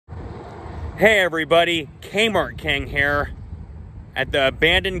Hey everybody, Kmart King here at the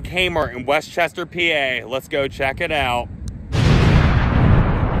abandoned Kmart in Westchester, PA. Let's go check it out.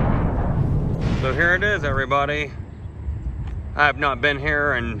 So here it is, everybody. I have not been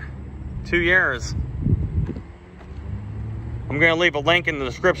here in 2 years. I'm gonna leave a link in the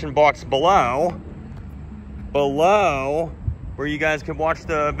description box below, where you guys can watch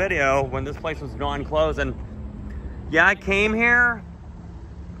the video when this place was non-closing. Yeah, I came here.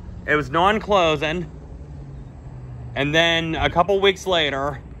 It was non-closing, and then a couple weeks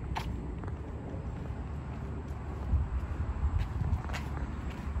later,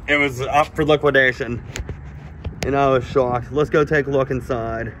 it was up for liquidation, and I was shocked. Let's go take a look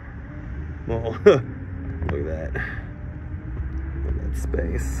inside. Well, look at that. Look at that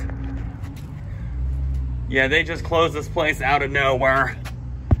space. Yeah, they just closed this place out of nowhere.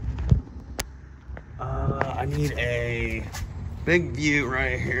 I need a big view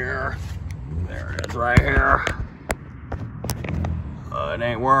right here. There it is right here. It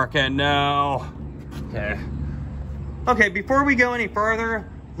ain't working, no. Okay. Okay, before we go any further,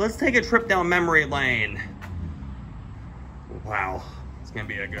 let's take a trip down memory lane. Wow, it's gonna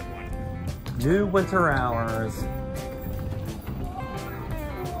be a good one. New winter hours.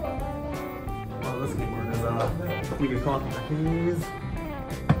 Oh, this keyboard is you can call it the keys.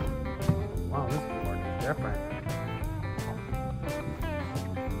 Wow, this keyboard is different.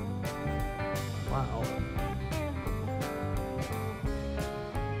 Wow.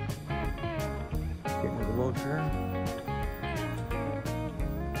 Get rid of the wheelchair.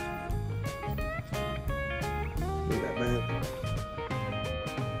 Look at that man.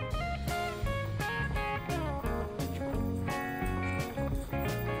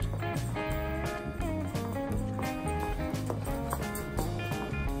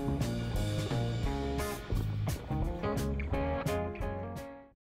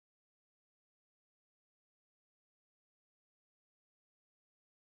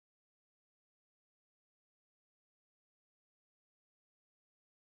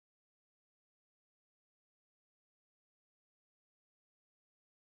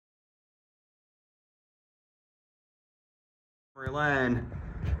 Lane.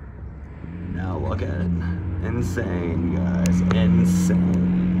 Now look at it. Insane, guys.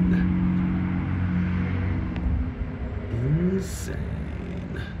 Insane.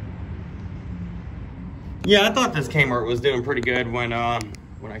 Insane. Yeah, I thought this Kmart was doing pretty good when I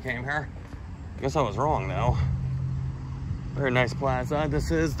came here. I guess I was wrong though. Very nice plaza. This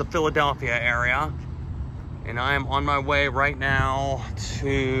is the Philadelphia area, and I am on my way right now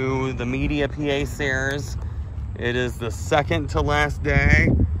to the Media PA Sears. It is the second to last day.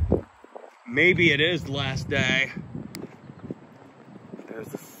 Maybe it is the last day. There's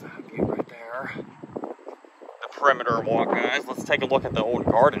this view right there. The perimeter walk, guys. Let's take a look at the old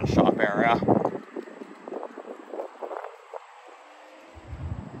garden shop area.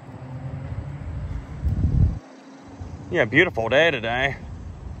 Yeah, beautiful day today.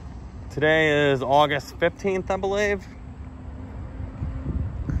 Today is August 15th, I believe.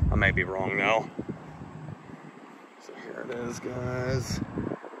 I may be wrong though. Here it is, guys.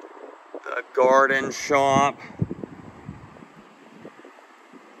 The garden shop.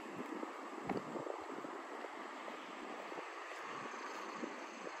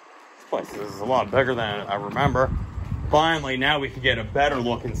 This place is a lot bigger than I remember. Finally, now we can get a better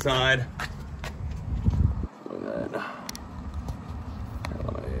look inside. Look at that.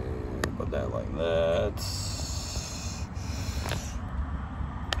 Let me put that like that.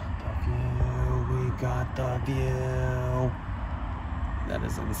 Got the view. That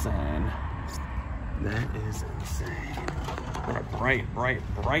is insane. That is insane. What a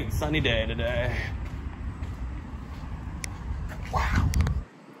bright sunny day today. Wow.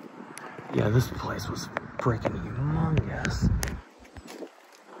 Yeah, this place was freaking humongous.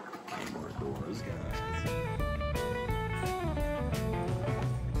 More doors, guys.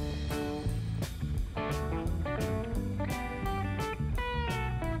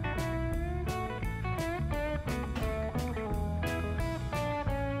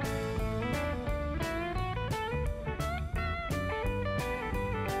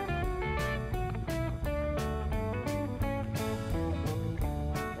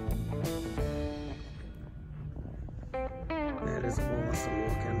 That is awesome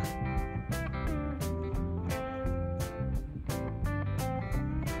looking.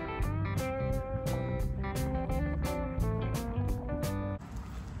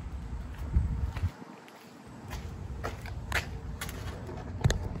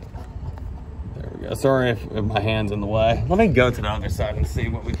 There we go. Sorry if my hand's in the way. Let me go to the other side and see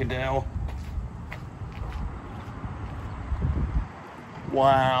what we can do.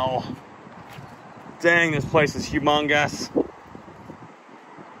 Wow. Dang, this place is humongous.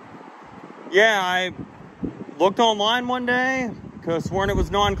 Yeah, I looked online one day, could have sworn it was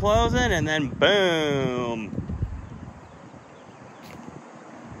non-closing, and then boom.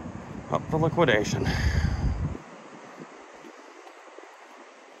 Up for liquidation.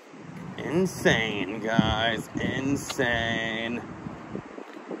 Insane, guys. Insane.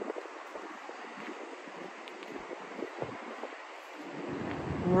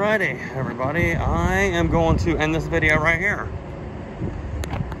 Alrighty, everybody. I am going to end this video right here.